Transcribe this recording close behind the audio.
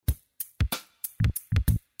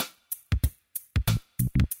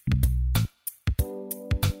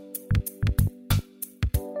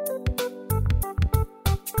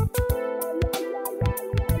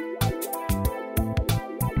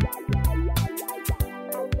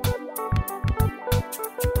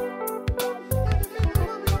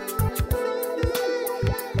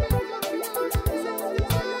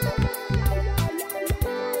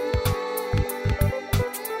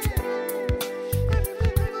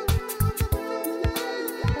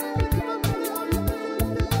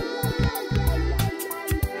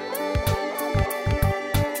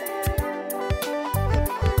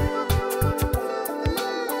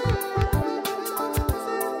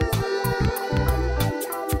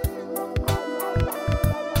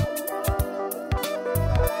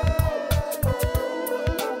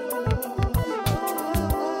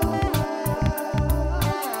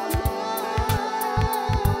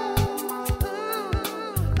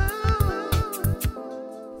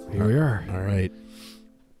Here we are. All right.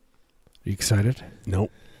 Are you excited?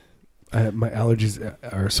 Nope. My allergies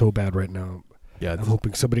are so bad right now. Yeah. I'm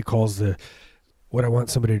hoping somebody calls what I want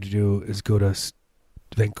somebody to do is go to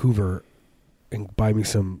Vancouver and buy me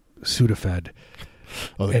some Sudafed.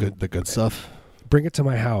 Oh, the good stuff. Bring it to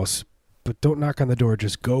my house, but don't knock on the door.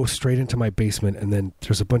 Just go straight into my basement, and then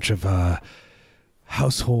there's a bunch of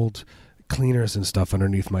household cleaners and stuff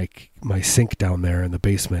underneath my sink down there in the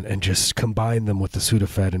basement, and just combine them with the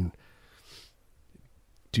Sudafed and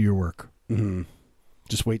do your work. Mm-hmm.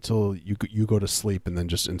 Just wait till you go to sleep, and then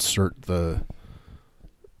just insert the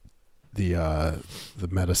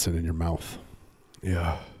medicine in your mouth.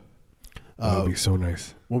 Yeah. That would be so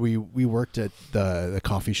nice. When we worked at the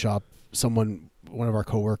coffee shop, one of our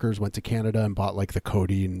coworkers went to Canada and bought like the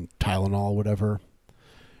codeine, Tylenol, whatever.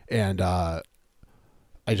 And I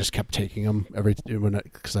just kept taking them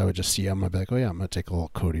because I would just see them. I'd be like, oh yeah, I'm going to take a little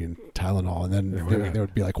codeine, Tylenol. And then they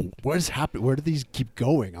would be like, what is happening? Where do these keep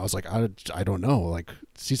going? I was like, I don't know. Like,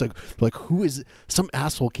 she's like, who is, some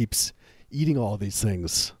asshole keeps eating all of these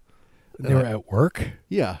things. They were at work?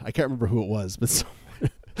 Yeah. I can't remember who it was, but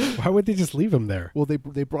why would they just leave them there? Well, they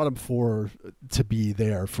brought them to be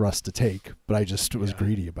there for us to take, but I just was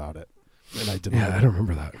greedy about it, and I didn't. Yeah, I don't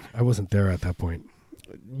remember that. I wasn't there at that point.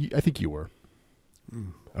 I think you were.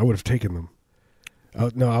 I would have taken them.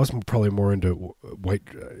 No, I was probably more into white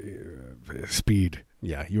speed.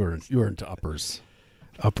 Yeah, you were into uppers.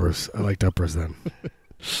 Uppers. I liked uppers then.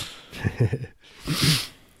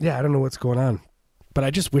 Yeah, I don't know what's going on, but I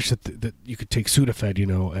just wish that you could take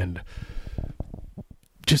Sudafed, and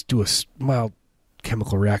just do a mild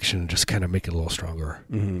chemical reaction and just kind of make it a little stronger.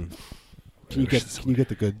 Mm-hmm. Can you get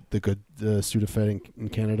the good Sudafed in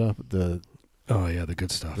Canada? The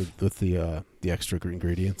good stuff with the extra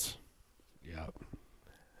ingredients. Yeah,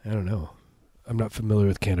 I don't know. I'm not familiar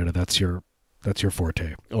with Canada. That's your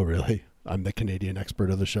forte. Oh, really? I'm the Canadian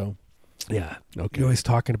expert of the show. Yeah. Okay. You're always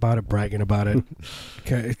talking about it, bragging about it.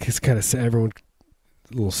 It's kind of everyone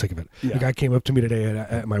a little sick of it. Yeah. The guy came up to me today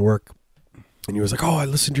at my work. And he was like, "Oh, I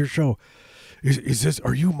listened to your show.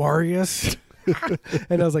 Are you Marius?"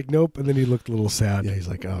 And I was like, "Nope." And then he looked a little sad. Yeah, he's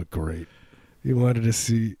like, "Oh, great." He wanted to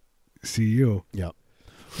see you. Yeah.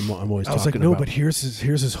 I'm always. I was like, "No, but here's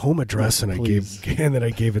his home address," and then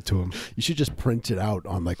I gave it to him. You should just print it out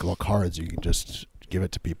on like little cards. You can just give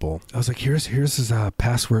it to people. I was like, "Here's his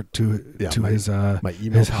password to his my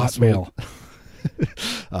email, his Hotmail,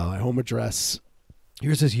 my home address.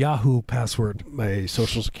 Here's his Yahoo password, my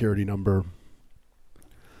social security number."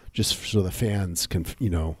 Just so the fans can,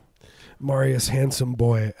 Marius Handsome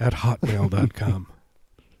Boy at hotmail.com.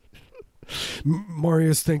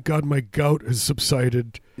 Marius, thank God my gout has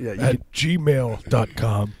subsided at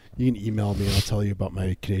gmail.com. You can email me and I'll tell you about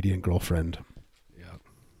my Canadian girlfriend. Yeah.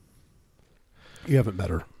 You haven't met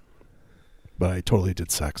her, but I totally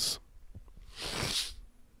did sex.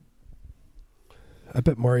 I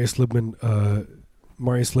bet Marius Libman's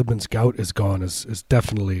gout is gone. Is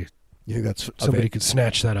definitely. You think that's somebody could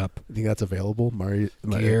snatch that up? You think that's available?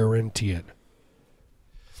 Guarantee it.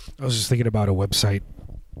 I was just thinking about a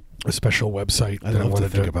special website. I love to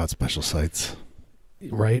think about special sites.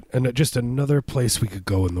 Right? And just another place we could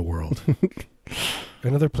go in the world.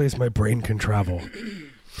 Another place my brain can travel.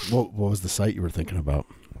 What was the site you were thinking about?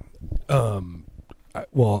 I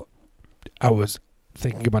was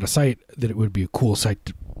thinking about a site that it would be a cool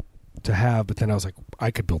site to have, but then I was like, I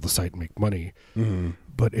could build the site and make money. Mm-hmm.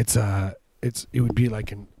 But it would be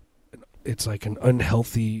like an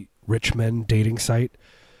unhealthy rich men dating site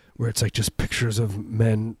where it's like just pictures of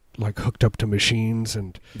men like hooked up to machines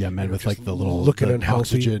and men with like the little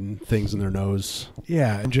oxygen things in their nose.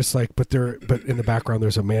 Yeah, and just like but in the background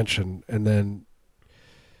there's a mansion, and then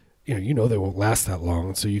they won't last that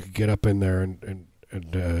long, so you could get up in there and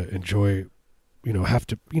enjoy,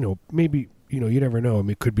 maybe you never know. I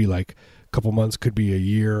mean, it could be like a couple months, could be a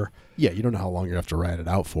year. Yeah, you don't know how long you have to ride it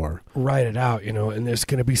out for. Ride it out, and there's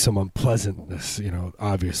going to be some unpleasantness,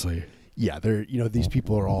 obviously. Yeah, they're these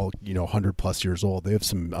people are all 100+ years old. They have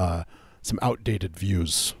some outdated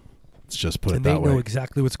views. Let's just put it that way. And they know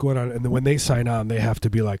exactly what's going on. And then when they sign on, they have to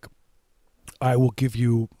be like, "I will give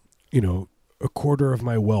you, a quarter of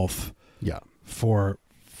my wealth." Yeah. For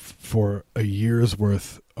a year's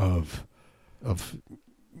worth of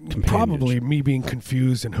probably me being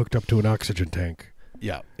confused and hooked up to an oxygen tank.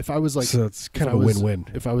 Yeah. If I was like, so it's kind of a win-win.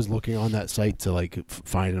 If I was looking on that site to like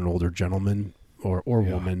find an older gentleman or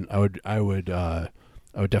woman, I would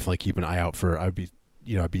definitely keep an eye out for. I'd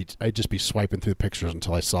just be swiping through the pictures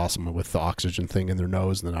until I saw someone with the oxygen thing in their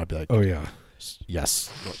nose, and then I'd be like, oh yeah,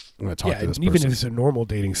 yes, I'm going to talk to this person. Even if it's a normal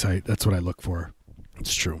dating site, that's what I look for.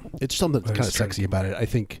 It's true. It's something that's That kind of is true. sexy about it. I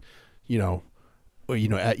think,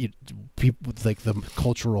 people like the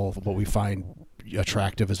cultural, what we find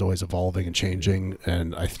attractive is always evolving and changing.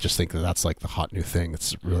 And I just think that that's like the hot new thing.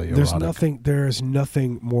 It's really erotic. There is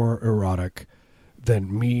nothing more erotic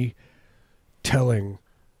than me telling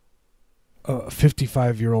a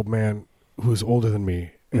 55-year-old man who's older than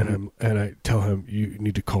me, and I tell him, you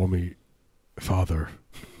need to call me father.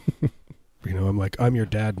 I'm like, I'm your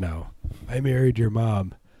dad now. I married your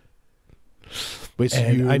mom. Wait, so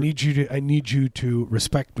and I need you to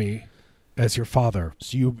respect me as your father.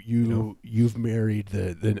 So you've married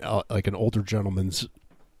the like an older gentleman's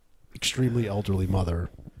extremely elderly mother.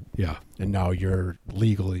 Yeah. And now you're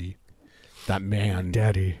legally that man.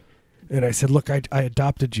 Daddy. And I said, look, I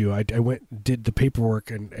adopted you. I went and did the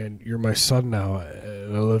paperwork, and you're my son now.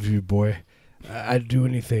 And I love you, boy. I'd do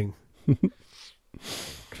anything. I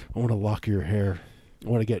want to lock your hair. I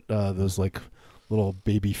want to get those like little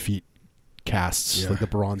baby feet casts, like the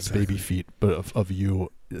bronze baby feet, but of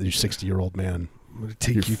you, your 60-year-old man. I'm going to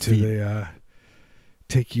take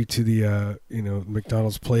you to the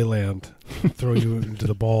McDonald's Playland, throw you into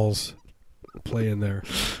the balls, play in there.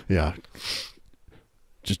 Yeah.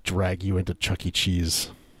 Just drag you into Chuck E.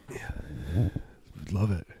 Cheese. Yeah.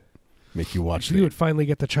 Love it. Make you watch. You would finally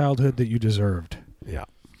get the childhood that you deserved. Yeah.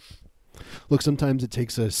 Look, sometimes it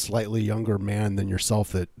takes a slightly younger man than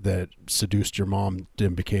yourself that seduced your mom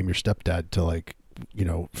and became your stepdad to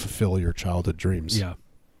fulfill your childhood dreams. Yeah.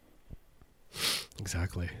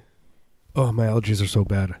 Exactly. Oh, my allergies are so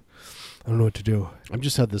bad. I don't know what to do. I've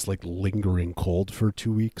just had this like lingering cold for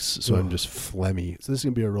 2 weeks, so I'm just phlegmy. So this is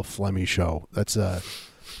gonna be a real phlegmy show. That's a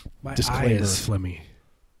disclaimer. Eye is phlegmy.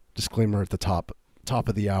 Disclaimer at the top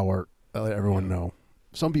of the hour. I'll let everyone know.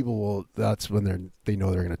 Some people will. That's when they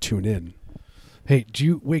know they're gonna tune in. Hey, do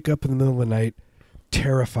you wake up in the middle of the night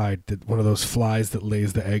terrified that one of those flies that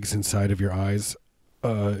lays the eggs inside of your eyes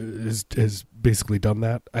has basically done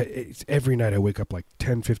that? Every night I wake up like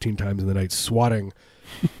 10, 15 times in the night swatting.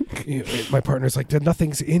 My partner's like,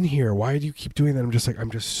 nothing's in here. Why do you keep doing that?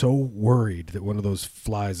 I'm just so worried that one of those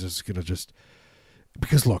flies is going to just...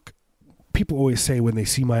 Because look, people always say when they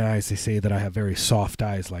see my eyes, they say that I have very soft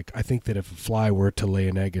eyes. Like, I think that if a fly were to lay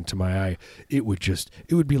an egg into my eye, it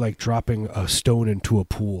would be like dropping a stone into a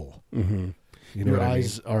pool. Mm-hmm. You know, your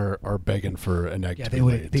eyes are begging for an egg. Yeah, to be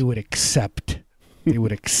laid. they would accept. They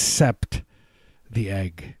would accept the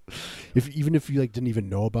egg. Even if you didn't even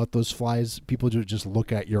know about those flies, people would just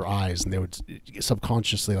look at your eyes and they would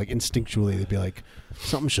subconsciously, instinctually, they'd be like,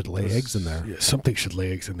 something should lay eggs in there. Yeah, something should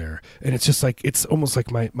lay eggs in there. And it's just it's almost like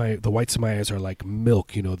the whites of my eyes are like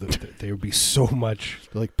milk. They would be so much.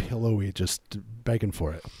 They're like pillowy, just begging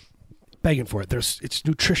for it. Begging for it. It's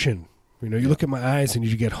nutrition. You look at my eyes and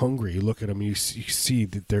you get hungry. You look at them and you see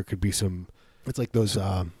that there could be some. It's like those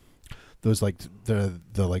like the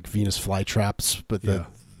Venus flytraps, but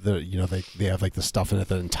they have like the stuff in it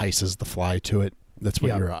that entices the fly to it. That's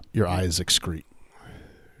what your eyes excrete.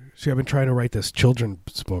 See, I've been trying to write this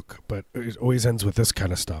children's book, but it always ends with this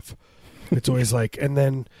kind of stuff. It's always like, and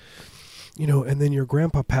then your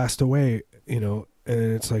grandpa passed away, and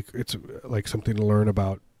it's like something to learn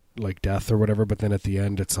about like death or whatever. But then at the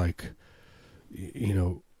end, it's like,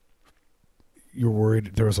 you're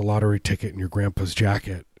worried there was a lottery ticket in your grandpa's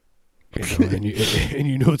jacket. And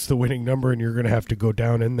it's the winning number, and you're going to have to go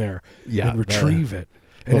down in there and retrieve it.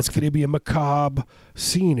 And it's going to be a macabre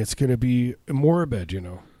scene. It's going to be morbid,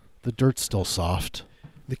 The dirt's still soft.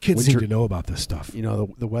 The kids need to know about this stuff.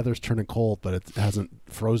 The weather's turning cold, but it hasn't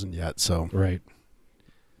frozen yet. So right.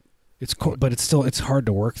 It's cold, but it's hard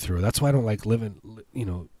to work through. That's why I don't like living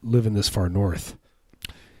this far north.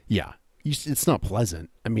 Yeah. It's not pleasant.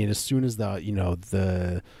 I mean, as soon as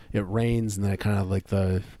it rains and then it kind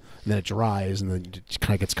of then it dries and then it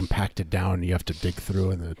kind of gets compacted down and you have to dig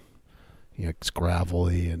through and it's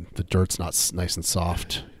gravelly and the dirt's not nice and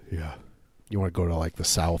soft. Yeah. You want to go to the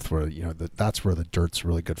south where, that's where the dirt's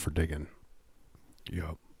really good for digging.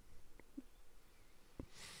 Yeah.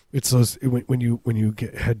 It's those, when you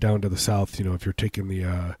head down to the south, if you're taking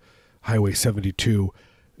the Highway 72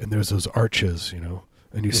 and there's those arches,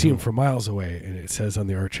 and you see them from miles away and it says on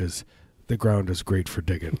the arches, the ground is great for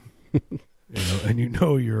digging. And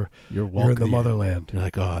you're in the motherland. You're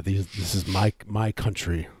like, oh, this is my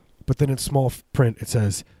country. But then in small print it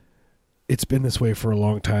says, it's been this way for a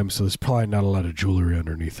long time, so there's probably not a lot of jewelry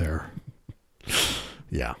underneath there.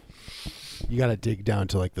 Yeah, you got to dig down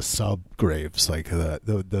to the sub graves,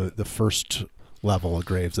 the first level of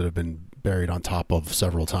graves that have been buried on top of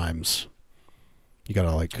several times. You got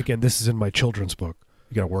to again. This is in my children's book.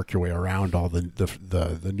 You got to work your way around all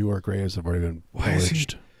the newer graves that have already been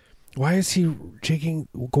pillaged. Why is he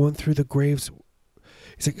going through the graves?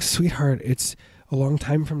 He's like, sweetheart, it's a long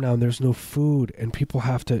time from now and there's no food and people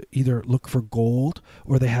have to either look for gold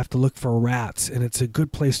or they have to look for rats, and it's a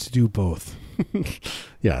good place to do both.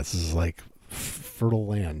 Yeah, this is like fertile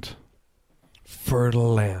land.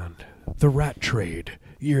 Fertile land. The rat trade.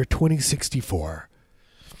 Year 2064.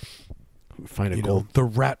 Find a You gold. know, the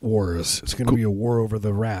rat wars. It's going to be a war over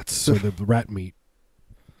the rats, so the rat meat.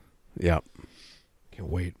 Yeah. Can't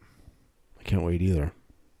wait. I can't wait either.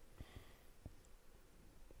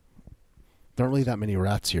 There aren't really that many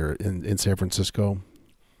rats here in San Francisco.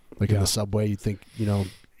 Like in Yeah. the subway, you think, you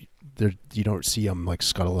don't see them like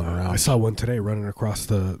scuttling around. I saw one today running across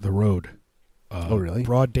the road. Oh, really?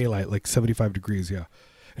 Broad daylight, like 75 degrees, yeah.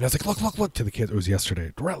 And I was like, look to the kids. It was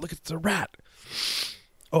yesterday. Rat, look, it's a rat.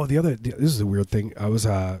 Oh, this is a weird thing. I was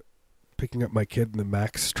picking up my kid and the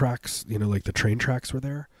Max tracks, like the train tracks were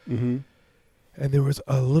there. Mm-hmm. And there was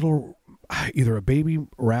a little, either a baby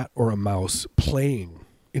rat or a mouse playing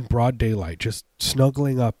in broad daylight, just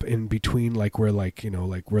snuggling up in between, like where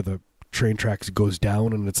the train tracks goes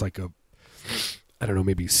down, and it's like I don't know,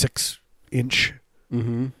 maybe 6-inch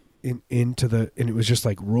Mm-hmm. into and it was just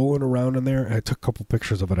like rolling around in there. And I took a couple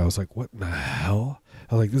pictures of it. I was like, what in the hell?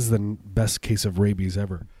 I was like, this is the best case of rabies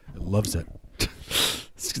ever. It loves it.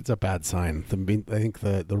 It's a bad sign. I think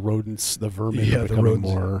the rodents, the vermin, Yeah, are the becoming rodents.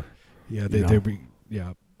 more. Yeah,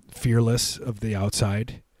 they're fearless of the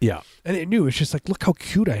outside. Yeah. And it knew, it's just like, look how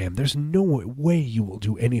cute I am. There's no way you will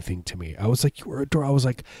do anything to me. I was like, you are adorable. I was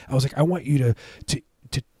like, I want you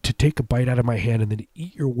to take a bite out of my hand and then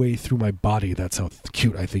eat your way through my body. That's how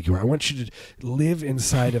cute I think you are. I want you to live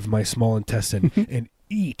inside of my small intestine and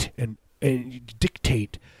eat and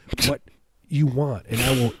dictate what you want, and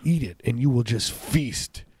I will eat it, and you will just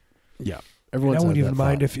feast. Yeah. I won't had even that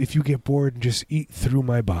mind thought. if you get bored and just eat through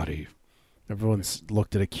my body. Everyone's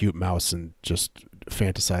looked at a cute mouse and just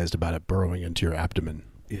fantasized about it burrowing into your abdomen.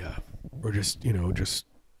 Yeah. Or just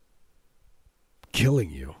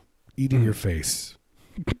killing you, eating your face.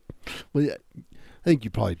 Well, yeah, I think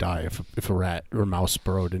you'd probably die if a rat or a mouse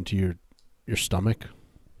burrowed into your stomach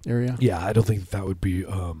area. Yeah, I don't think that would be.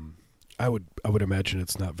 I would imagine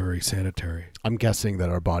it's not very sanitary. I'm guessing that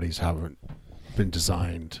our bodies haven't been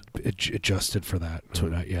designed Adjusted for that. No,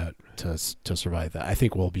 not yet. to survive that. I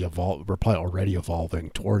think we'll be We're probably already evolving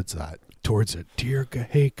towards that. Towards it,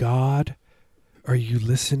 hey God, are you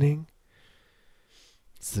listening?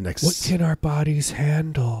 It's the next. What can our bodies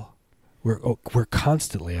handle? We're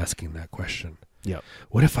constantly asking that question. Yep.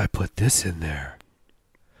 What if I put this in there?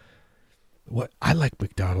 What I like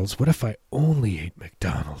McDonald's. What if I only ate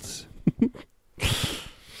McDonald's?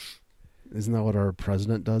 Isn't that what our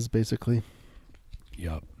president does basically?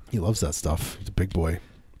 Yep. He loves that stuff. He's a big boy.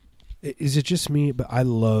 Is it just me? But I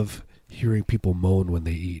love hearing people moan when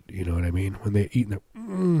they eat. You know what I mean? When they eat, and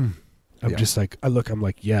I'm Yeah. just like, I'm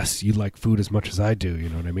like, yes, you like food as much as I do. You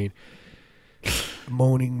know what I mean?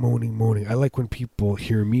 Moaning. I like when people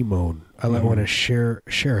hear me moan. I want to share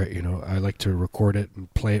it. I like to record it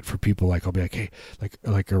and play it for people. Like I'll be like, hey,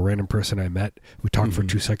 like a random person I met. We talk for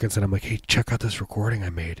 2 seconds, and I'm like, hey, check out this recording I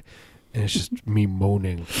made, and it's just me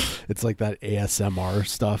moaning. It's like that ASMR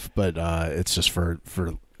stuff, but it's just for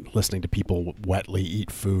listening to people wetly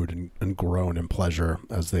eat food and groan in pleasure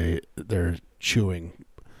as they're chewing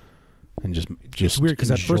and just It's weird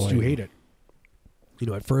because at first you enjoying. hate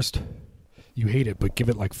it. At first you hate it, but give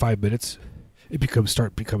it like 5 minutes, it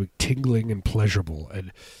start becoming tingling and pleasurable,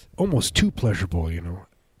 and almost too pleasurable.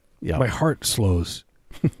 Yeah. My heart slows.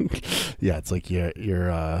 Yeah, it's like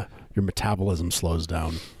your metabolism slows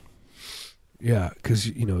down. Yeah, because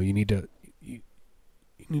you need to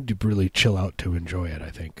really chill out to enjoy it, I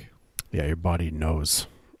think. Yeah, your body knows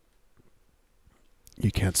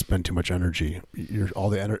you can't spend too much energy. All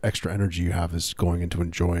the extra energy you have is going into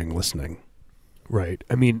enjoying listening. Right.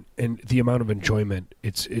 I mean, and the amount of enjoyment,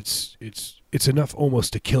 it's enough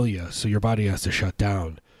almost to kill you. So your body has to shut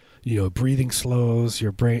down. Breathing slows,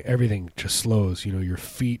 your brain, everything just slows. Your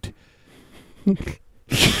feet.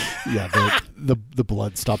 Yeah, the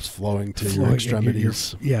blood stops flowing to your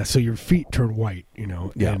extremities. So your feet turn white.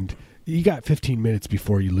 Yeah. And you got 15 minutes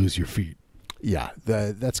before you lose your feet. Yeah,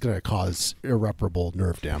 that's going to cause irreparable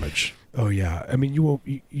nerve damage. Oh yeah, I mean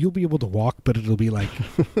you'll be able to walk, but it'll be like,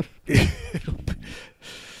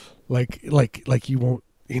 like you won't.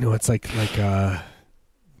 It's like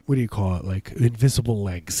what do you call it? Like invisible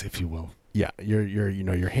legs, if you will. Yeah,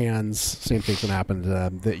 your hands. Same thing can happen to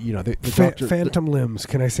them. The doctor, phantom limbs.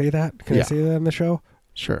 Can I say that? Can I say that on the show?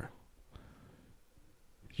 Sure.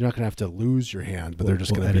 You're not going to have to lose your hand, but they're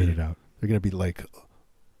just We'll going to edit it out. They're going to be like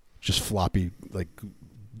just floppy, like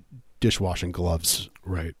dishwashing gloves.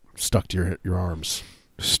 Right. stuck to your arms,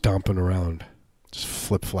 stomping around, just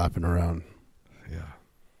flip flapping around. Yeah,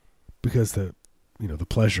 because the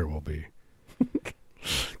pleasure will be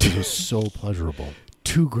it was so pleasurable,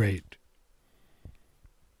 too great.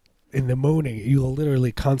 In the moaning, you'll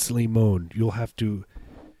literally constantly moan.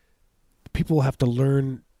 People will have to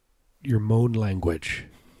learn your moan language.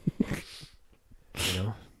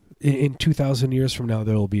 In 2,000 years from now,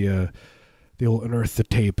 they'll unearth the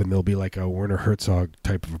tape, and there'll be like a Werner Herzog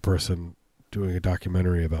type of a person doing a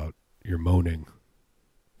documentary about your moaning,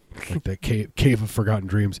 like that cave of Forgotten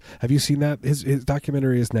Dreams. Have you seen that? His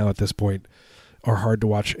documentary is now at this point are hard to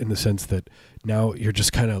watch in the sense that now you're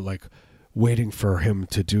just kind of like waiting for him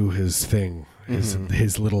to do his thing,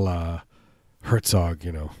 his little Herzog,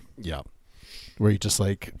 Yeah, where you just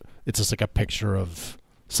like it's just like a picture of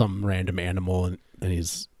some random animal, and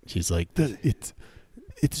he's like it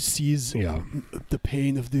sees the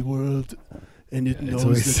pain of the world, and it knows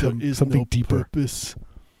that there is something no deeper purpose.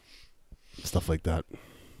 Stuff like that.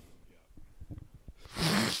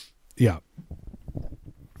 Yeah,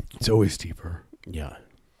 it's always deeper. Yeah,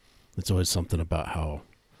 it's always something about how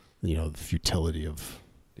the futility of.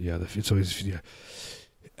 Yeah, it's always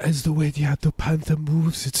as the way the panther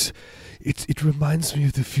moves, it reminds me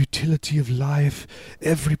of the futility of life.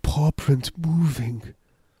 Every paw print moving.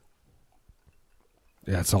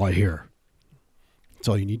 Yeah, that's all I hear. That's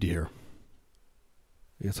all you need to hear.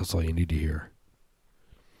 Yes, that's all you need to hear.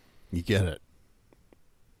 You get it.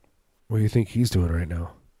 What do you think he's doing right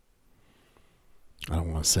now? I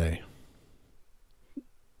don't want to say.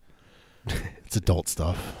 It's adult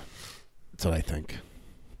stuff. That's what I think.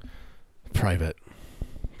 Private.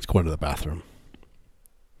 He's going to the bathroom.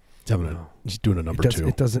 He's doing a number two.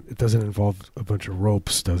 It doesn't involve a bunch of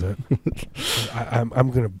ropes, does it?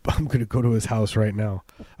 I'm gonna go to his house right now.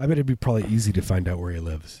 I bet it'd be probably easy to find out where he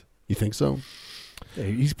lives. You think so? Yeah,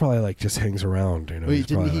 he's probably like just hangs around. Wait,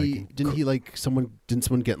 didn't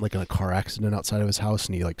someone get like in a car accident outside of his house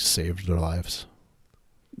and he like saved their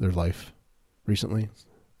life recently?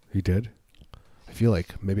 He did? I feel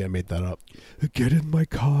like maybe I made that up. Get in my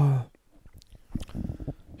car.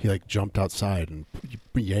 He like jumped outside and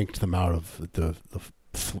yanked them out of the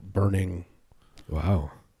burning.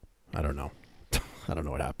 Wow. I don't know. I don't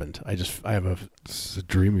know what happened. I have It's a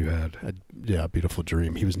dream you had. A beautiful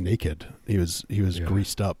dream. He was naked. He was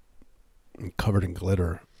greased up and covered in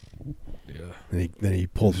glitter. Yeah. And then he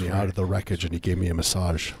pulled me out of the wreckage and he gave me a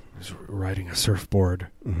massage. He was riding a surfboard.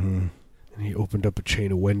 Mm-hmm. And he opened up a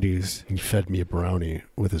chain of Wendy's. He fed me a brownie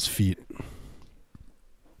with his feet.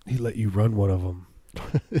 He let you run one of them.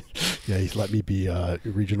 Yeah, he's let me be a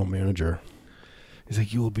regional manager. He's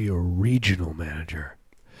like, you will be a regional manager.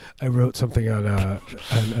 I wrote something on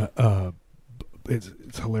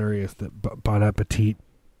it's hilarious that Bon Appetit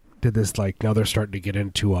did this. Like, now they're starting to get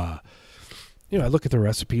into I look at the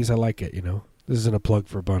recipes. I like it. This isn't a plug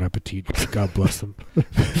for Bon Appetit. God bless them.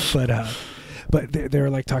 But they're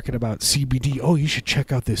like talking about CBD. Oh, you should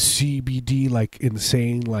check out this CBD like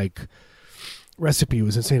insane like recipe. It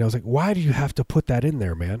was insane. I was like, why do you have to put that in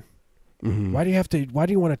there, man? Mm-hmm. Why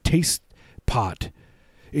do you want to taste pot?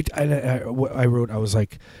 I was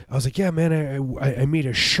like, yeah, man, I made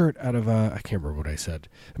a shirt out of I can't remember what I said.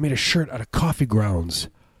 I made a shirt out of coffee grounds.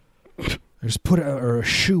 I just or a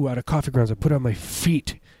shoe out of coffee grounds. I put it on my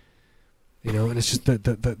feet, and it's just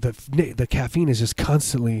the caffeine is just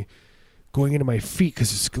constantly going into my feet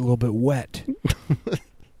because it's a little bit wet.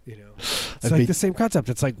 It's like the same concept.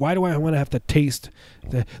 It's like, why do I want to have to taste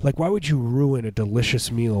why would you ruin a delicious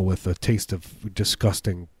meal with a taste of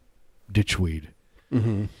disgusting ditchweed?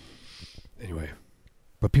 Mm-hmm. Anyway,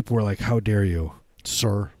 but people were like, how dare you,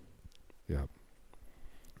 sir? Yeah.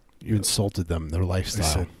 You insulted them, their lifestyle. I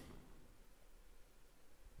said,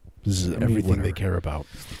 this is everything they care about.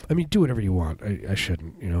 I mean, do whatever you want. I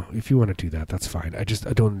shouldn't, if you want to do that, that's fine. I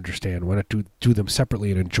don't understand. Why not do them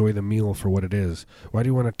separately and enjoy the meal for what it is? Why do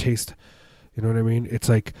you want to taste, you know what I mean? It's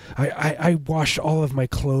like, I washed all of my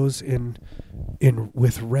clothes in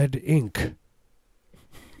with red ink.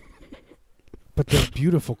 But they're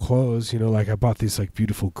beautiful clothes, like I bought these like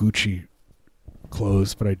beautiful Gucci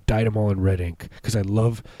clothes, but I dyed them all in red ink because I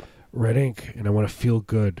love red ink and I want to feel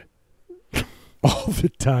good all the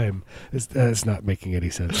time. It's not making any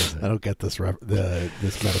sense, is it? I don't get this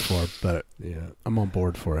this metaphor, but yeah, I'm on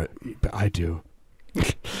board for it. But I do.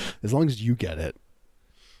 As long as you get it.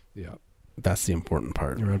 Yeah. That's the important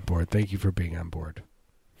part. You're on board. Thank you for being on board.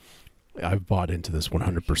 I've bought into this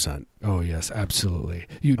 100%. Oh, yes, absolutely.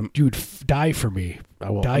 You'd die for me.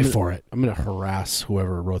 For it. I'm going to harass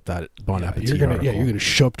whoever wrote that Bon Appetit article. You're going to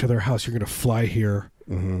show up to their house. You're going to fly here.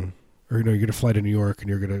 Mm-hmm. Or, you're going to fly to New York, and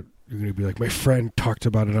you're going You're gonna be like, my friend talked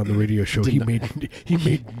about it on the radio show. He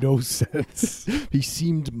made no sense. He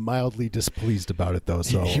seemed mildly displeased about it, though.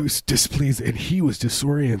 So he was displeased and he was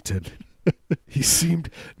disoriented. He seemed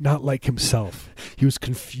not like himself. He was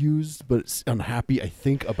confused but unhappy, I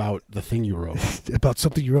think, about the thing you wrote. About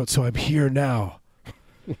something you wrote. So I'm here now.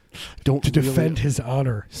 To defend his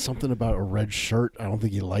honor. Something about a red shirt. I don't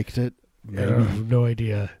think he liked it. Maybe. No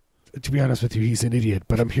idea. To be honest with you, he's an idiot.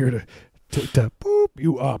 But I'm here to boop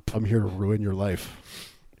you up. I'm here to ruin your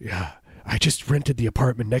life. Yeah. I just rented the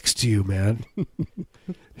apartment next to you, man.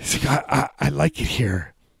 He's like, I like it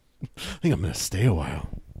here. I think I'm going to stay a while.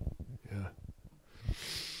 Yeah.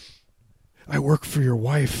 I work for your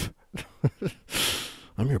wife.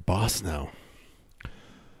 I'm your boss now.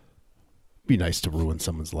 Be nice to ruin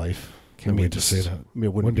someone's life. Can't wait to say that.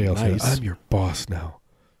 One day I'll say, I'm your boss now.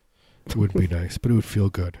 It wouldn't be nice, but it would feel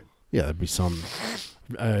good. Yeah, there'd be some...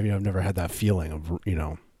 I mean, I've never had that feeling of,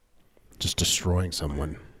 just destroying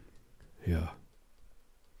someone. Yeah.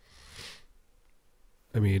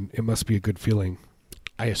 I mean, it must be a good feeling.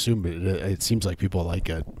 I assume it seems like people like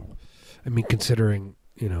it. I mean, considering,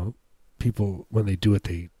 people, when they do it,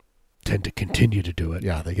 they tend to continue to do it.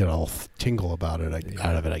 Yeah, they get all tingle about it,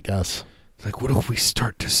 out of it, I guess. Like, what if we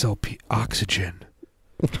start to sell oxygen?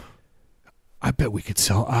 I bet we could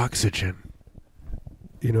sell oxygen.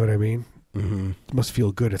 You know what I mean? Mm-hmm. It must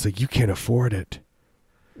feel good. It's like, you can't afford it.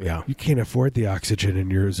 Yeah. You can't afford the oxygen in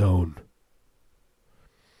your zone.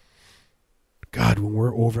 God, when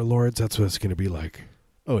we're overlords, that's what it's going to be like.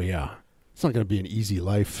 Oh, yeah. It's not going to be an easy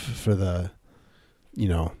life for the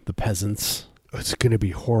peasants. It's going to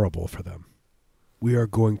be horrible for them. We are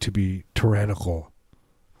going to be tyrannical.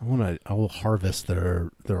 I will harvest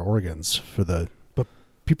their organs for the... But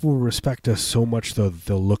people will respect us so much, though, that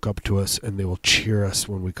they'll look up to us and they will cheer us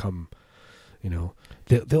when we come,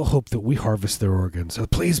 They'll hope that we harvest their organs.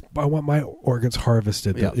 Please, I want my organs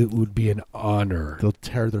harvested. Yeah. It would be an honor. They'll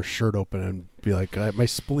tear their shirt open and be like, my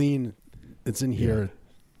spleen, it's in here.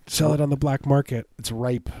 Sell it on the black market. It's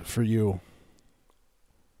ripe for you.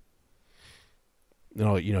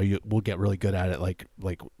 We'll get really good at it.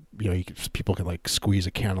 People can squeeze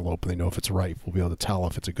a cantaloupe and they know if it's ripe. We'll be able to tell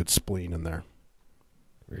if it's a good spleen in there.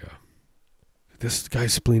 Yeah. This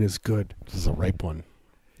guy's spleen is good. This is a ripe one.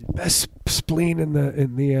 Best spleen in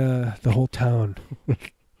the whole town.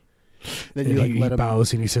 Then he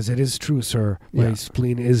bows and he says, "It is true, sir. My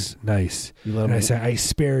spleen is nice." And I say, "I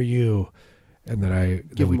spare you." And then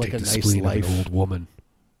we take the spleen of the old woman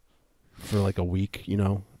for a week.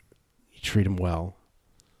 You treat him well,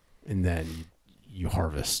 and then you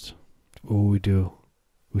harvest. What we do?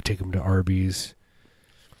 We take him to Arby's.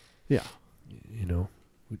 Yeah,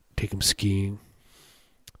 we take him skiing.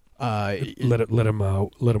 Let him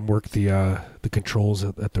work the controls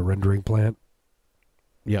at the rendering plant.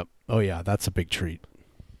 Yep. Oh yeah, that's a big treat.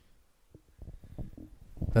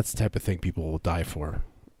 That's the type of thing people will die for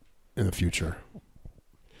in the future.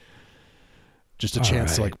 Just a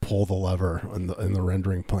chance to pull the lever in the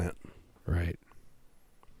rendering plant. Right.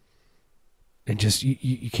 And just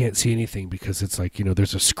you can't see anything because it's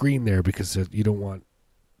there's a screen there because you don't want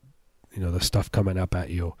the stuff coming up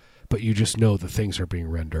at you. But you just know the things are being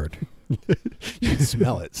rendered. You can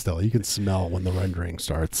smell it still. You can smell when the rendering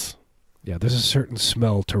starts. Yeah, there's a certain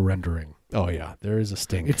smell to rendering. Oh yeah, there is a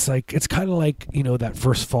stink. It's kind of like that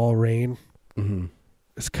first fall rain. Mm-hmm.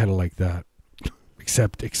 It's kind of like that,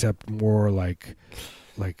 except more like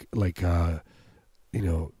the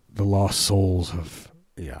lost souls of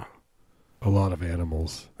a lot of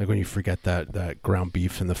animals. Like when you forget that ground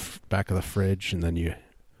beef in the back of the fridge, and then you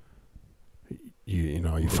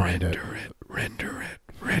find it. Render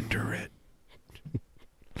it.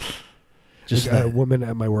 Just a woman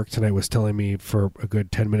at my work tonight was telling me for a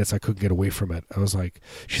good 10 minutes I couldn't get away from it. I was like,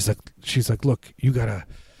 she's like, look, you gotta,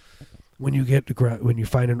 when you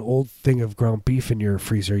find an old thing of ground beef in your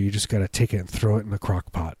freezer, you just gotta take it and throw it in the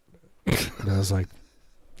crock pot. And I was like,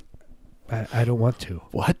 I don't want to.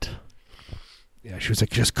 What? Yeah, she was like,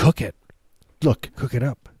 just cook it. Look, cook it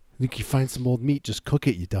up. Think you find some old meat, just cook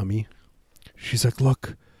it, you dummy. She's like,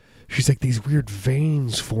 look. She's like, these weird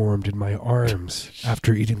veins formed in my arms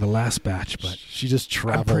after eating the last batch, but she just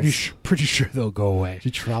travels. I'm pretty sure they'll go away. She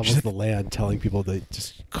travels the land telling people to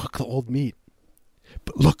just cook the old meat.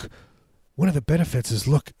 But look, one of the benefits is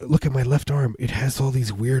look at my left arm. It has all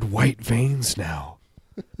these weird white veins now.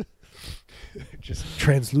 Just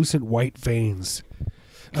translucent white veins.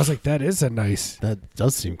 I was like, that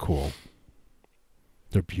does seem cool.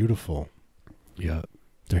 They're beautiful. Yeah.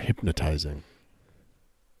 They're hypnotizing.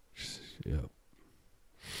 Yeah.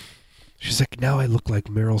 She's like, now I look like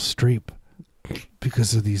Meryl Streep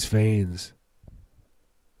because of these veins.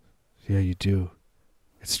 Yeah, you do.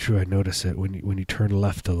 It's true. I notice it when you turn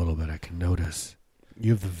left a little bit. I can notice.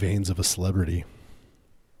 You have the veins of a celebrity.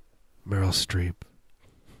 Meryl Streep.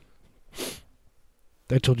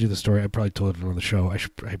 I told you the story. I probably told it on the show.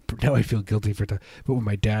 Now I feel guilty for it. But when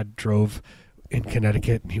my dad drove in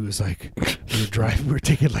Connecticut, and he was like, we were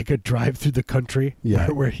taking like a drive through the country. Yeah,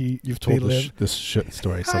 where you've told this shit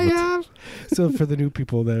story. I have. So for the new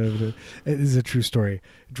people it is a true story.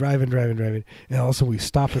 Driving, and also we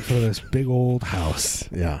stopped in front of this big old house.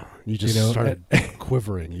 Yeah, you just started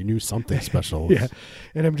quivering. You knew something special. Yeah,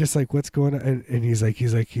 and I'm just like, what's going on? And he's like,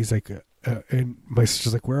 and my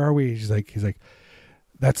sister's like, where are we? He's like,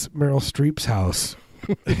 that's Meryl Streep's house.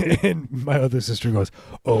 And my other sister goes,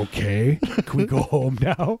 okay, can we go home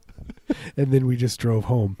now? And then we just drove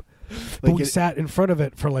home. But we sat in front of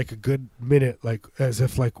it for like a good minute, like as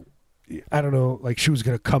if like, I don't know, like she was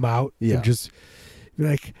going to come out and just be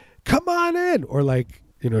like, come on in. Or like,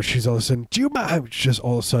 she's all of a sudden, do you mind? Just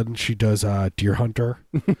all of a sudden she does Deer Hunter.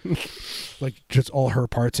 Like just all her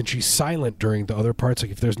parts, and she's silent during the other parts.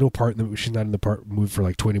 Like if there's no part in the movie, she's not in the part movie for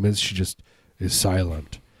like 20 minutes, she just is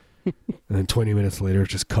silent. And then 20 minutes later, it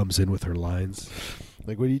just comes in with her lines.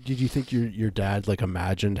 Like, did you think your dad like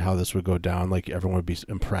imagined how this would go down? Like everyone would be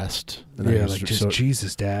impressed. And yeah, like just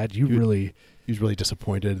Jesus, Dad, he was really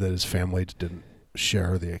disappointed that his family didn't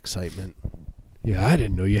share the excitement. Yeah, I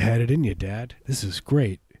didn't know you had it in you, Dad. This is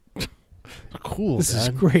great. Cool. This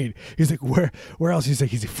Dad. is great. He's like, where else? He's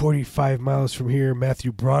like, he's 45 miles from here,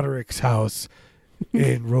 Matthew Broderick's house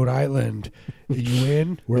in Rhode Island. Are you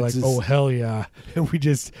in? We're like, oh hell yeah. And we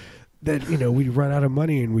just we run out of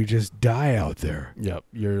money and we just die out there. Yep.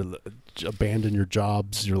 You're abandon your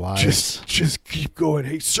jobs, your lives. Just keep going.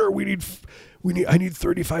 Hey sir, I need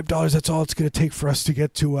 $35. That's all it's gonna take for us to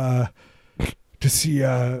get to see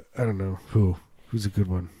I don't know who's a good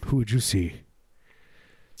one. Who would you see?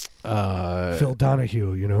 Phil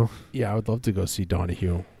Donahue, Yeah, I would love to go see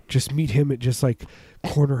Donahue. Just meet him just like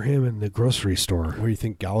corner him in the grocery store. Where do you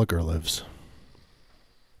think Gallagher lives?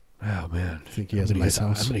 Oh man, I think he has a nice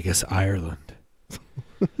house. I'm gonna guess Ireland.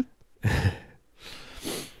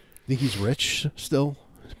 Think he's rich still?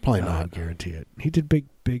 Probably not. I guarantee it. He did big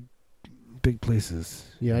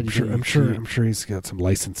places. Yeah, I'm sure he's got some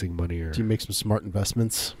licensing money. Do you make some smart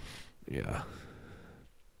investments? Yeah.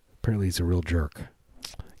 Apparently, he's a real jerk.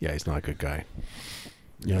 Yeah, he's not a good guy.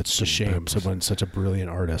 Yeah, it's a shame. Someone's such a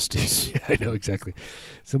brilliant artist. Yeah, I know exactly.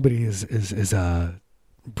 Somebody is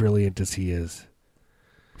brilliant as he is.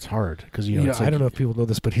 It's hard because I don't know if people know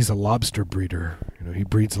this, but he's a lobster breeder. He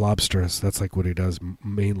breeds lobsters. That's like what he does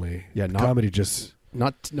mainly. Yeah, comedy just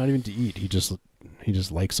not even to eat. He just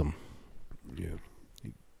likes them. Yeah,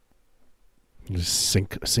 he just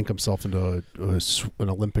sink himself into an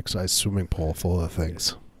Olympic-sized swimming pool full of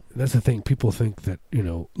things. That's the thing. People think that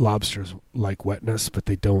lobsters like wetness, but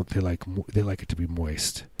they don't. They like it to be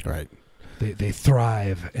moist. Right. They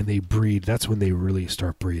thrive and they breed. That's when they really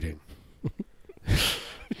start breeding.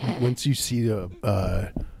 Once you see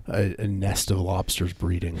a nest of lobsters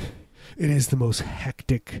breeding, it is the most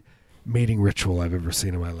hectic mating ritual I've ever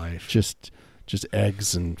seen in my life. Just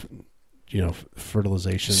eggs and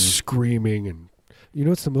fertilization, screaming, and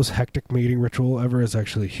what's the most hectic mating ritual ever is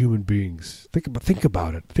actually human beings. Think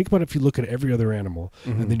about it. Think about if you look at every other animal,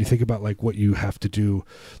 and then you think about like what you have to do.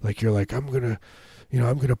 Like you're like, I'm gonna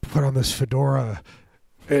put on this fedora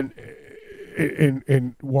and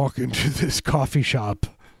walk into this coffee shop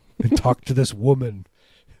and talk to this woman.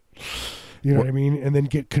 You know what I mean? And then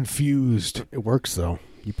get confused. It works though.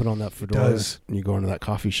 You put on that fedora and you go into that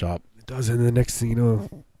coffee shop. It does, and the next thing you know,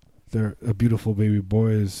 a beautiful baby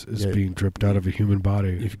boy is being dripped out of a human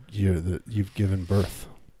body. You've given birth.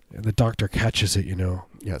 And the doctor catches it,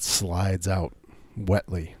 Yeah, it slides out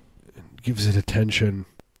wetly. And gives it attention,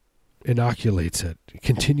 inoculates it.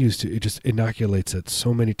 It just inoculates it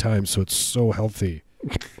so many times, so it's so healthy.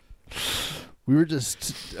 I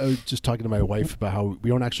was just talking to my wife about how we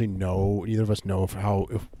don't actually know, neither of us know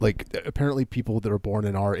apparently people that are born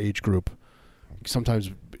in our age group,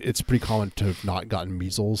 sometimes it's pretty common to have not gotten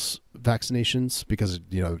measles vaccinations because,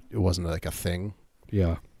 it wasn't like a thing.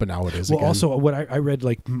 Yeah. But now it is well, again. Also, what I read,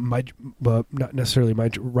 like, not necessarily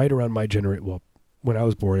right around my generation, well, when I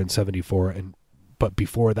was born in 74, but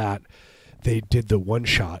before that, they did the one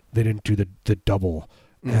shot. They didn't do the double.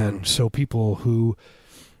 Mm. And so people who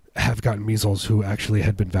have gotten measles who actually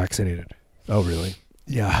had been vaccinated. Oh, really?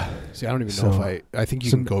 Yeah. See, I don't even know if I think you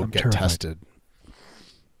can go get tested.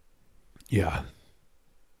 Yeah.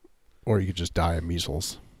 Or you could just die of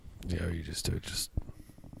measles. Yeah, or you just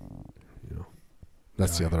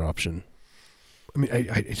That's the other option. I mean,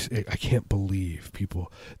 I can't believe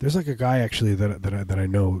people. There's like a guy actually that I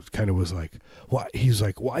know kind of was like, well, he's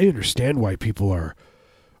like, well, I understand why people are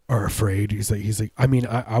afraid. He's like, I mean,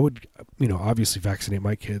 I would, obviously vaccinate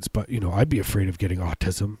my kids, but I'd be afraid of getting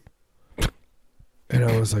autism. And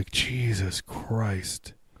I was like, Jesus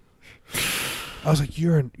Christ. I was like,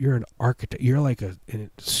 you're an architect. You're like a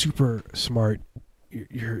super smart.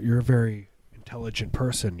 You're a very intelligent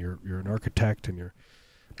person. You're an architect, and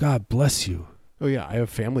God bless you. Oh yeah, I have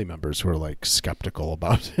family members who are like skeptical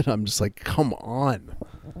about it. I'm just like, come on.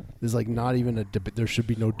 There's like not even a debate. There should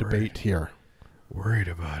be no debate here. Worried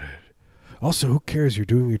about it. Also, who cares? You're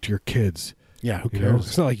doing it to your kids. Yeah, who cares?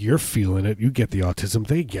 It's not like you're feeling it. You get the autism.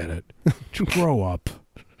 They get it. Grow up.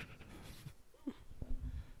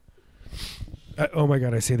 Oh my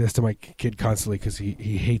God, I say this to my kid constantly because he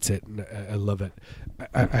hates it, and I love it.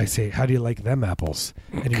 I say, how do you like them apples?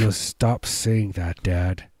 And he goes, stop saying that,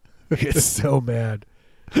 Dad. He gets so mad.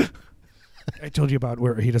 I told you about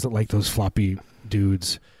where he doesn't like those floppy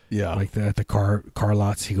dudes. Yeah. Like at the car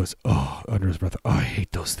lots. He goes, oh, under his breath, oh, I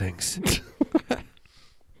hate those things.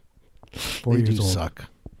 4 They years do old. suck.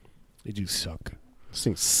 They do suck. These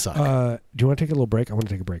things suck. Do you want to take a little break? I want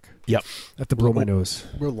to take a break. Yep. I have to blow my nose.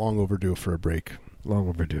 We're long overdue for a break. Long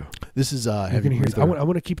overdue. This is You're gonna hear. I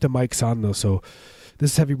want to keep the mics on though. So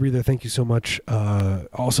this is Heavy Breather. Thank you so much.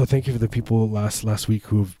 Also, thank you for the people last week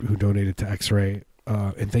who donated to X-Ray,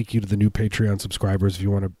 and thank you to the new Patreon subscribers. If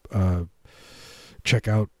you want to check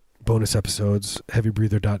out bonus episodes,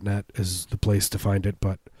 heavybreather.net is the place to find it.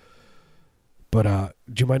 But do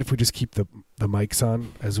you mind if we just keep the mics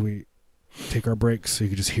on as we take our breaks, so you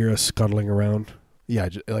can just hear us scuttling around? Yeah,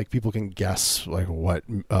 like people can guess like what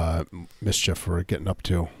mischief we're getting up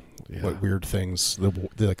to. Yeah. What weird things? They're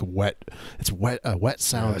like wet. It's wet. A wet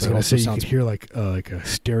sound. Yeah, I was going to say you could hear like a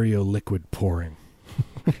stereo liquid pouring.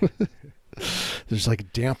 There's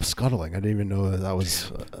like damp scuttling. I didn't even know that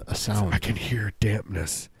was a sound. I can hear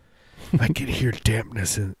dampness. I can hear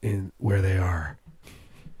dampness in where they are.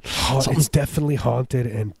 It's definitely haunted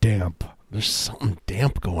and damp. There's something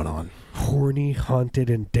damp going on. Horny, haunted,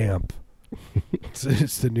 and damp.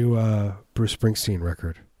 It's the new Bruce Springsteen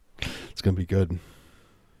record. It's gonna be good.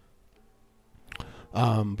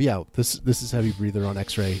 But yeah, this is Heavy Breather on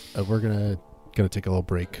X-Ray. We're gonna take a little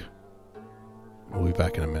break. We'll be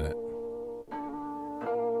back in a minute.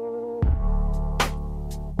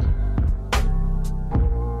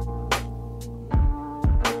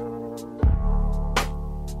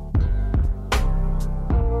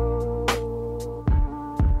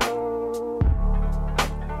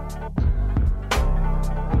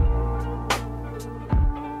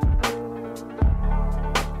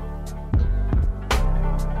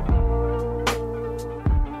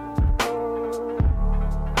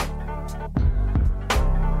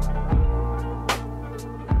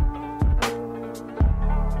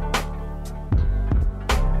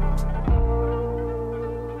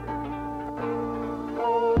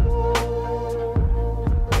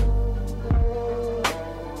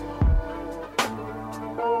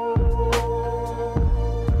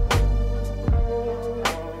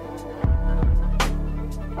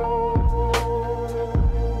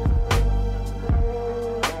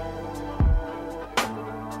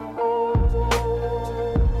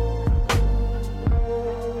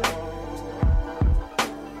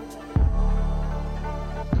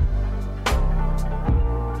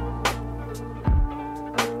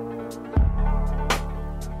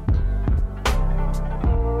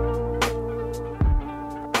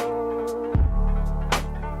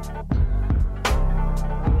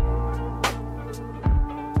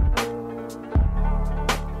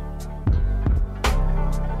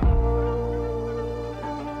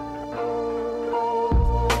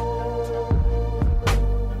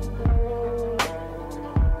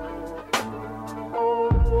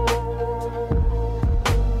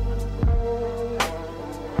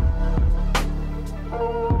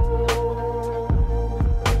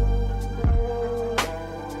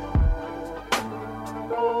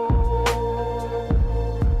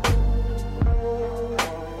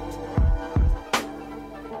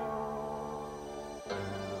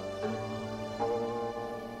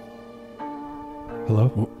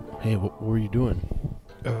 Hello? Hey, what were you doing?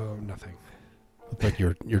 Oh, nothing. Looked like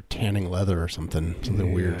you're tanning leather or something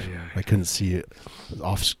weird. Yeah. I couldn't see it.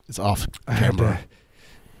 It's off camera.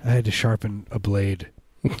 I had to sharpen a blade.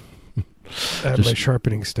 I had my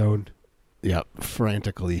sharpening stone. Yeah,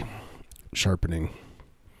 frantically sharpening.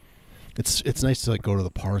 It's nice to like go to the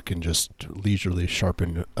park and just leisurely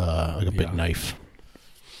sharpen like a big knife.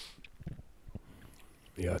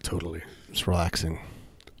 Yeah, totally. It's relaxing.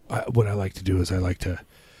 What I like to do is I like to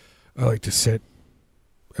sit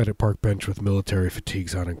at a park bench with military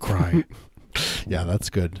fatigues on and cry. Yeah, that's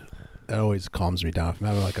good. That always calms me down. If I'm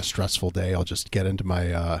having like a stressful day, I'll just get into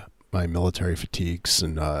my my military fatigues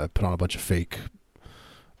and put on a bunch of fake,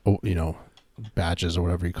 badges or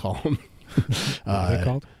whatever you call them. What are they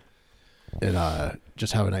called? And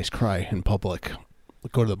just have a nice cry in public.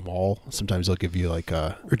 Go to the mall. Sometimes they'll give you like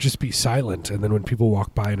a... Or just be silent, and then when people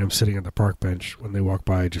walk by and I'm sitting on the park bench, when they walk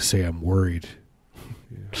by, I just say I'm worried.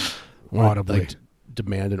 Audibly. Like,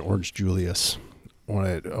 demand an Orange Julius. I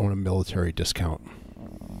want a military discount.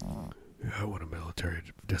 Yeah, I want a military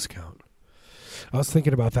discount. I was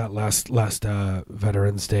thinking about that last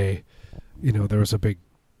Veterans Day. There was a big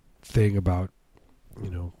thing about,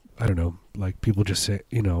 I don't know, like people just say,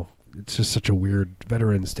 it's just such a weird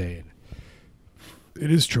Veterans Day. It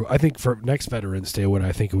is true. I think for next Veterans Day, what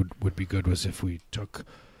I think would be good was if we took,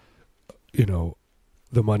 the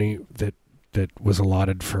money that was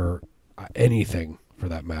allotted for anything, for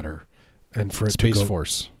that matter, and for it Space to go,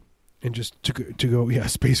 Force, and just to go,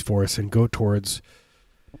 Space Force, and go towards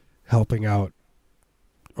helping out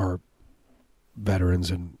our veterans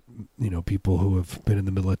and people who have been in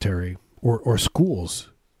the military, or schools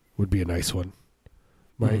would be a nice one.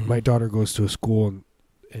 My daughter goes to a school and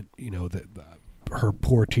that her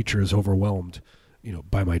poor teacher is overwhelmed,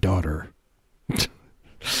 by my daughter.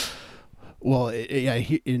 Well,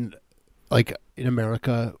 in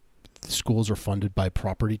America, schools are funded by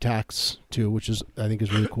property tax too, which I think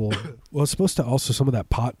is really cool. Well, it's supposed to also, some of that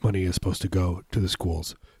pot money is supposed to go to the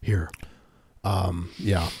schools here.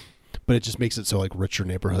 Yeah, but it just makes it so like richer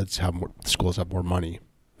neighborhoods schools have more money.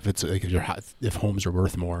 If it's like if homes are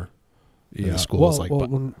worth more, yeah. The schools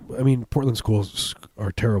Portland schools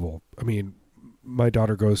are terrible. I mean, my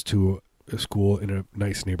daughter goes to a school in a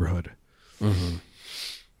nice neighborhood, and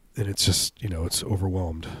it's just it's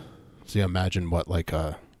overwhelmed. So you imagine what like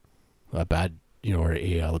a bad or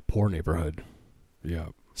a poor neighborhood,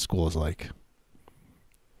 school is like.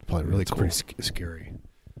 Probably really cool. Pretty scary.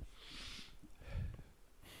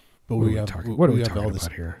 But what are we talking about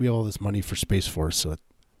here? We have all this money for Space Force, so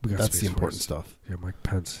that's the important stuff. Yeah, Mike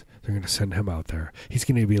Pence. They're going to send him out there. He's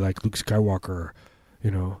going to be like Luke Skywalker,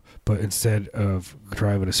 but instead of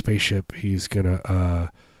driving a spaceship, he's going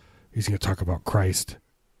to talk about Christ,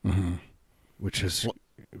 which is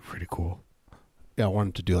pretty cool. Yeah, I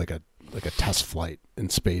wanted to do like a test flight in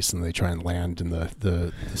space, and they try and land in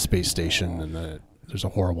the space station, and there's a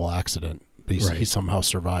horrible accident, but he somehow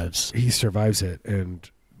survives. He survives it, and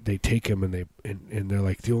they take him, and they're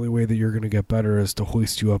like, the only way that you're going to get better is to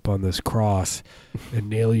hoist you up on this cross and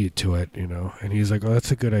nail you to it, And he's like, oh, that's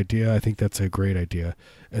a good idea. I think that's a great idea.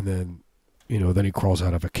 And then, then he crawls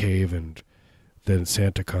out of a cave, and then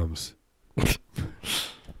Santa comes.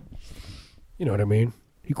 You know what I mean?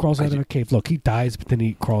 He crawls out of a cave. Look, he dies, but then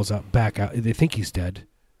he crawls back out. They think he's dead.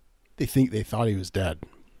 They thought he was dead,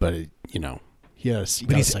 but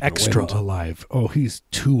he's extra alive. Oh, he's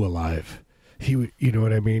too alive. You know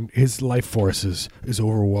what I mean? His life force is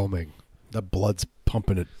overwhelming. The blood's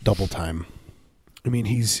pumping at double time. I mean,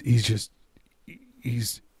 his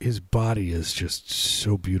body is just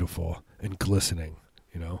so beautiful and glistening.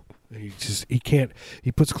 He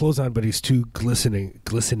puts clothes on, but he's too glistening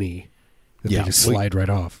that they just slide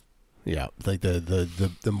right off. Yeah, like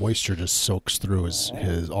the moisture just soaks through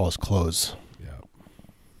all his clothes. Yeah,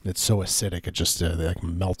 it's so acidic it just like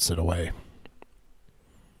melts it away.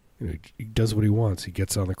 He does what he wants. He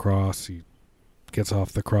gets on the cross. He gets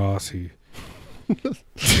off the cross. He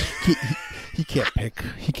can't pick.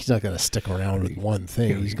 He's not going to stick around with one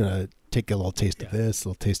thing. He's going to take a little taste of this, a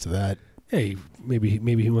little taste of that. Hey, maybe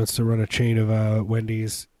he wants to run a chain of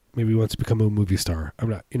Wendy's. Maybe he wants to become a movie star.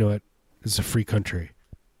 I'm not. You know what? It's a free country.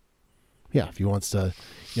 Yeah, if he wants to,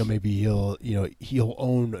 maybe he'll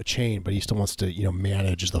own a chain, but he still wants to,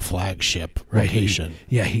 manage the flagship location.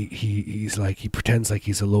 He's like, he pretends like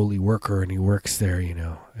he's a lowly worker and he works there,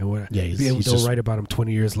 And they'll write about him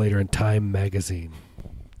 20 years later in Time magazine.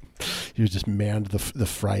 He was just manned the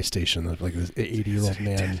fry station, like this 80-year-old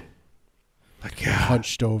man,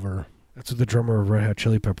 hunched over. That's what the drummer of Red Hot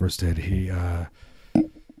Chili Peppers did. He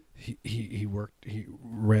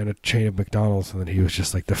ran a chain of McDonald's, and then he was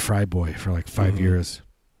just like the fry boy for like 5 years.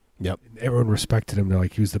 Yep. And everyone respected him. They're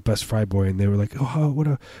like, he was the best fry boy, and they were like, oh,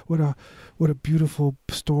 what a beautiful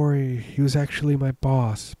story. He was actually my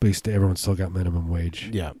boss. But everyone still got minimum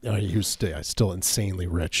wage. Yeah, he was still insanely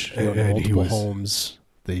rich. And multiple homes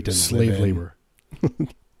that he didn't slave labor.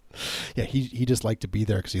 Yeah, he just liked to be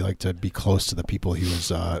there because he liked to be close to the people he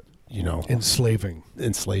was enslaving,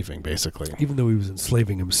 basically. Even though he was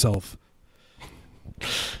enslaving himself.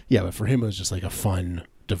 Yeah, but for him it was just like a fun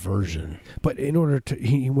diversion. But in order to,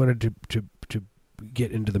 he wanted to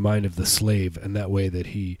get into the mind of the slave, and that way that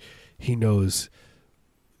he knows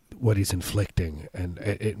what he's inflicting, and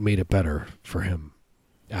it made it better for him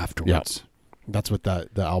afterwards. That's what the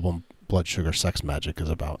album Blood Sugar Sex Magic is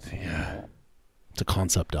about. Yeah. It's a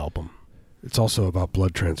concept album. It's also about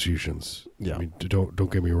blood transfusions. Yeah. I mean,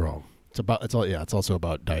 don't get me wrong. It's also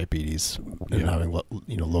about diabetes and having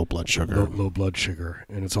low blood sugar. Low blood sugar,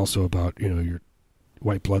 and it's also about your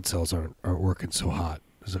white blood cells aren't working so hot.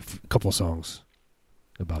 There's a couple of songs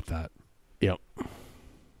about that. Yep.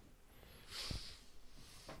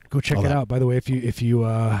 Go check it out. By the way, if you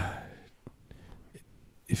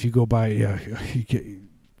go by,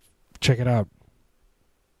 check it out.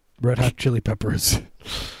 Red Hot Chili Peppers.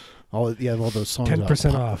 All those songs.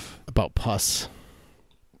 10% off about pus.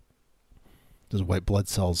 Those white blood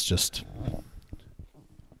cells just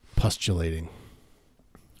pustulating.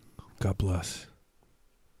 God bless.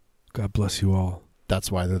 God bless you all. That's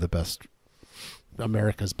why they're the best,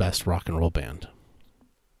 America's best rock and roll band.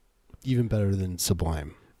 Even better than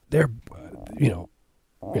Sublime. They're,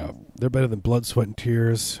 they're better than Blood, Sweat, and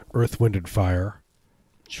Tears, Earth, Wind, and Fire.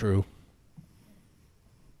 True.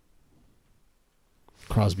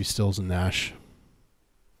 Crosby, Stills, and Nash.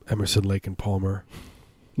 Emerson, Lake, and Palmer.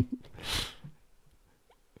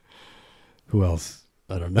 Who else?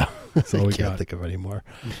 I don't know. That's all we can't got. think of any more.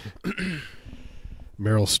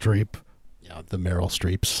 Meryl Streep. Yeah, the Meryl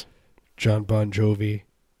Streeps. John Bon Jovi.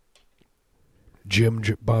 Jim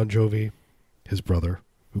Bon Jovi, his brother,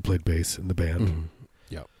 who played bass in the band. Mm-hmm.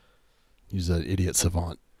 Yep. He's an idiot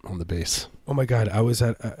savant on the bass. Oh my God, I was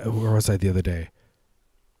at, where was I the other day?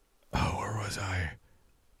 Oh, where was I?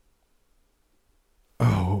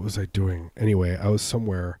 Oh, what was I doing? Anyway, I was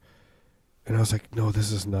somewhere, and I was like, no,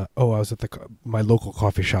 this is not. Oh, I was at my local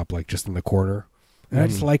coffee shop, like just in the corner. And I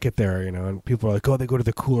just like it there, and people are like, oh, they go to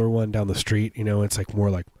the cooler one down the street, it's like more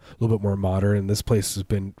like a little bit more modern, and this place has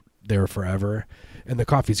been there forever, and the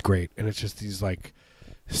coffee's great, and it's just these like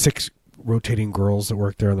 6 rotating girls that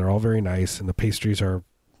work there, and they're all very nice, and the pastries are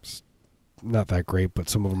not that great, but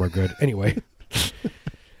some of them are good. Anyway.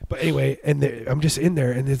 But anyway, and I'm just in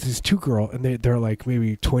there, and there's these 2 girls, and they're like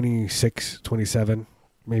maybe 26, 27,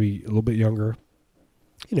 maybe a little bit younger,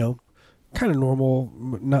 kind of normal,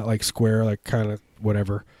 not like square, like kind of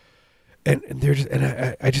whatever. And they're just,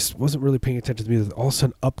 and I just wasn't really paying attention to the music. All of a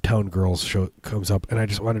sudden, Uptown Girls comes up, and I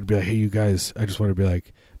just wanted to be like, hey, you guys. I just wanted to be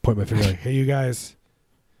like, point my finger like, hey, you guys.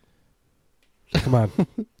 Come on.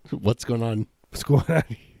 What's going on? What's going on?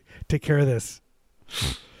 Take care of this.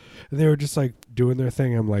 And they were just like doing their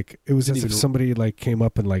thing. I'm like, it was as if somebody like came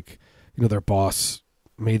up and like, their boss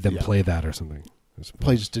made them play that or something.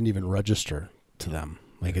 Play just didn't even register to them.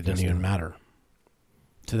 Like it didn't even matter.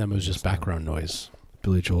 To them, it was just background noise.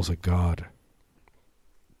 Billy Joel's a god.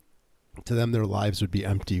 To them, their lives would be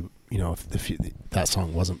empty, if that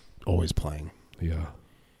song wasn't always playing. Yeah.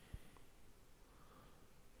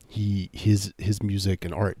 His music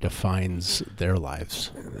and art defines their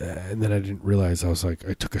lives. And then I didn't realize, I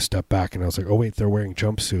took a step back and I was like, oh wait, they're wearing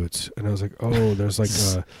jumpsuits. And I was like, oh, there's like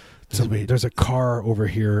there's a car over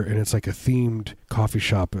here, and it's like a themed coffee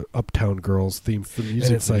shop, Uptown Girls theme. The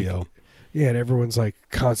music video. Like, yeah, and everyone's like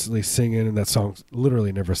constantly singing, and that song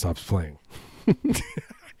literally never stops playing.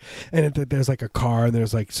 And there's like a car, and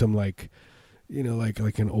there's like some like,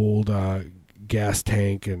 like an old gas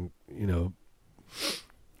tank, and and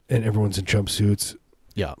everyone's in jumpsuits.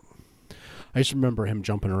 Yeah, I just remember him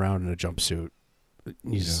jumping around in a jumpsuit.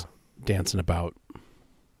 He's dancing about.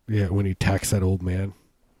 Yeah, when he attacks that old man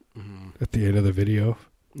at the end of the video.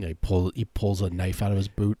 Yeah, he pulls a knife out of his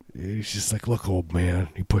boot. He's just like, look, old man.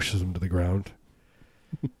 He pushes him to the ground.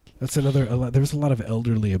 That's there was a lot of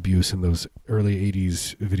elderly abuse in those early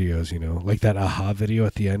 80s videos, like that Aha video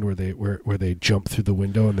at the end where they jump through the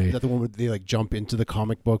window and Is that the one where they like jump into the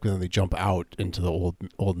comic book and then they jump out into the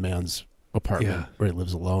old man's apartment where he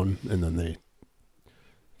lives alone, and then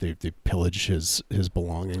they pillage his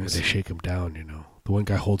belongings. They shake him down, The one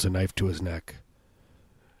guy holds a knife to his neck.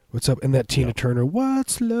 What's up? And that Tina Turner,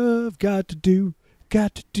 what's love got to do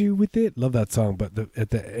with it? Love that song. But at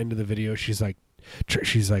the end of the video, she's like,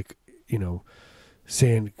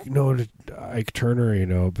 saying no to Ike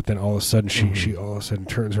Turner, but then all of a sudden she all of a sudden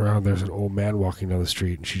turns around. There's an old man walking down the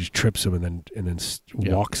street, and she just trips him and then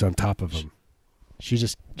walks on top of him.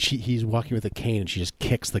 He's walking with a cane, and she just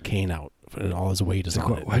kicks the cane out, and all his weight is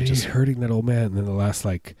on it. Why are you hurting that old man? And then the last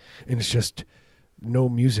and it's just no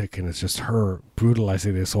music, and it's just her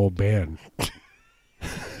brutalizing this old man.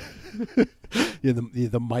 Yeah,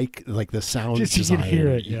 the mic, like the sound just design. You can hear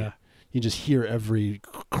it, yeah. You just hear every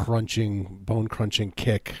bone crunching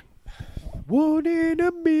kick. One in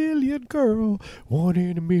a million girl. One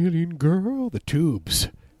in a million girl. The Tubes.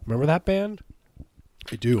 Remember that band?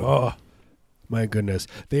 I do. Oh, my goodness.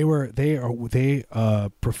 They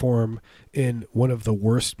perform in one of the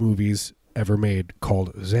worst movies ever made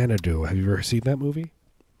called Xanadu. Have you ever seen that movie?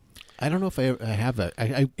 I don't know if I have that.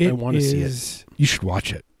 I want to see it. You should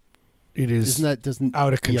watch it. It is doesn't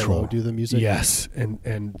out of control. Yellow do the music? Yes,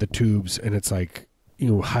 and the Tubes, and it's like,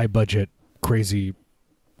 high budget, crazy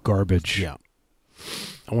garbage. Yeah.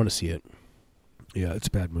 I want to see it. Yeah, it's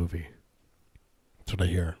a bad movie. That's what I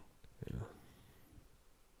hear. Yeah.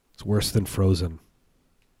 It's worse than Frozen.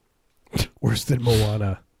 Worse than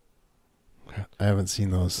Moana. I haven't seen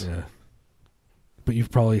those. Yeah. But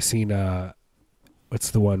you've probably seen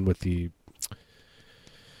what's the one with the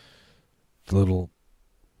little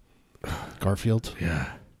Garfield?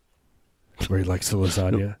 Yeah. Where he likes the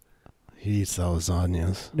lasagna. He eats the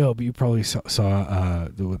lasagnas. No, but you probably saw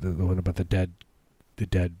the one about the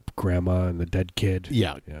dead grandma and the dead kid.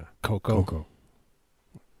 Yeah. Yeah. Coco.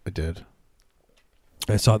 I did.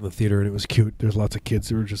 I saw it in the theater and it was cute. There's lots of kids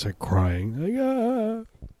that were just like crying, like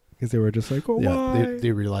because they were just like, why?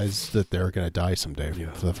 They realized that they were going to die someday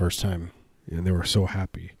for the first time, and they were so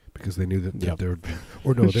happy because they knew that they would.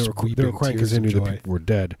 Or no, they were crying because tears they knew of that joy. people were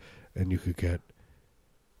dead, and you could get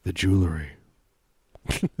the jewelry.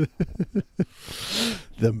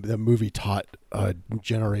 The movie taught a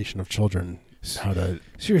generation of children how to.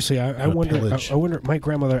 Seriously, I wonder. I wonder. My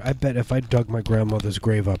grandmother. I bet if I dug my grandmother's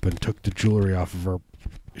grave up and took the jewelry off of her,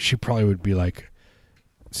 she probably would be like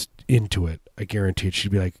into it. I guarantee it.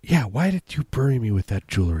 She'd be like, "Yeah, why did you bury me with that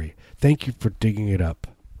jewelry? Thank you for digging it up."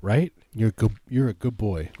 Right? You're a good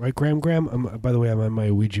boy. Right, Graham? By the way, I'm on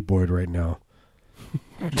my Ouija board right now.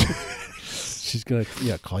 She's gonna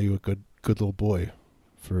call you a good little boy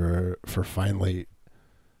for finally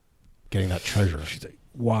getting that treasure. She's like,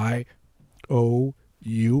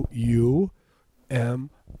 YOUUMIS.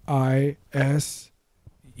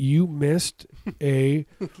 You missed a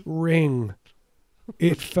ring.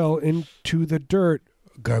 It fell into the dirt.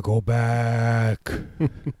 Gotta go back.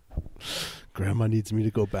 Grandma needs me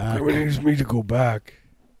to go back. Grandma needs me to go back.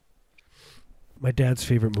 My dad's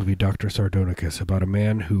favorite movie, Dr. Sardonicus, about a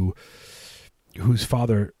man whose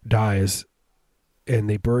father dies and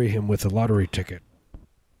they bury him with a lottery ticket.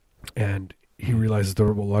 And he realizes the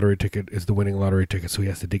lottery ticket is the winning lottery ticket, so he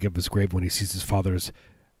has to dig up his grave when he sees his father's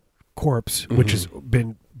corpse, which has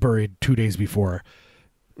been buried 2 days before.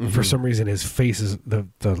 For some reason, his face is the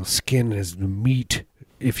skin, his meat,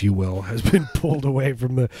 if you will, has been pulled away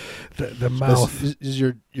from the mouth. This is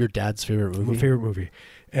your dad's favorite movie? My favorite movie.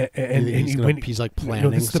 And he's like planning. No,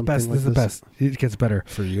 this is the best. This is the best. It gets better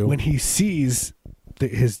for you. When he sees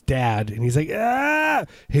his dad, and he's like,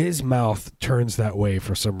 his mouth turns that way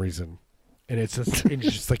for some reason, and it's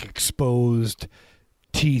just like exposed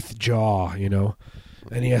teeth, jaw, and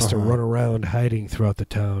he has to run around hiding throughout the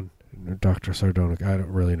town. Dr. Sardonic, I don't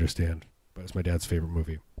really understand, but it's my dad's favorite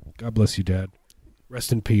movie. God bless you, Dad.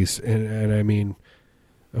 Rest in peace, and I mean,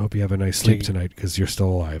 I hope you have a nice sleep tonight because you're still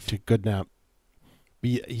alive. Take a good nap.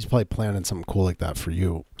 He's probably planning something cool like that for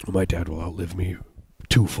you. My dad will outlive me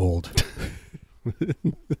twofold.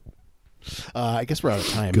 I guess we're out of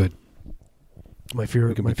time. Good. My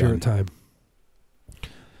favorite time.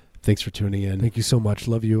 Thanks for tuning in. Thank you so much.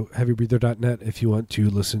 Love you. HeavyBreather.net if you want to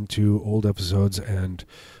listen to old episodes and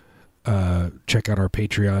check out our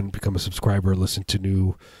Patreon, become a subscriber, listen to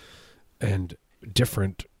new and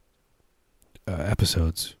different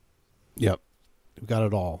episodes. Yep. We've got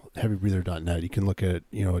it all. HeavyBreather.net. You can look at,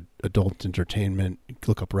 adult entertainment,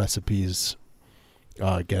 look up recipes,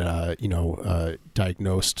 get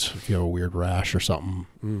diagnosed if you have a weird rash or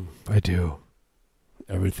something. I do.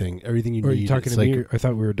 Everything you need. Are you talking to me? I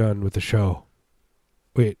thought we were done with the show.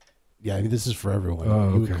 Wait. Yeah, I mean, this is for everyone.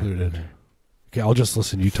 Oh, you okay. included. Okay, I'll just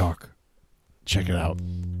listen to you talk. Check it out.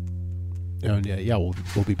 And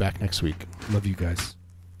we'll be back next week. Love you guys.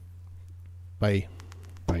 Bye.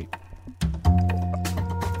 Bye.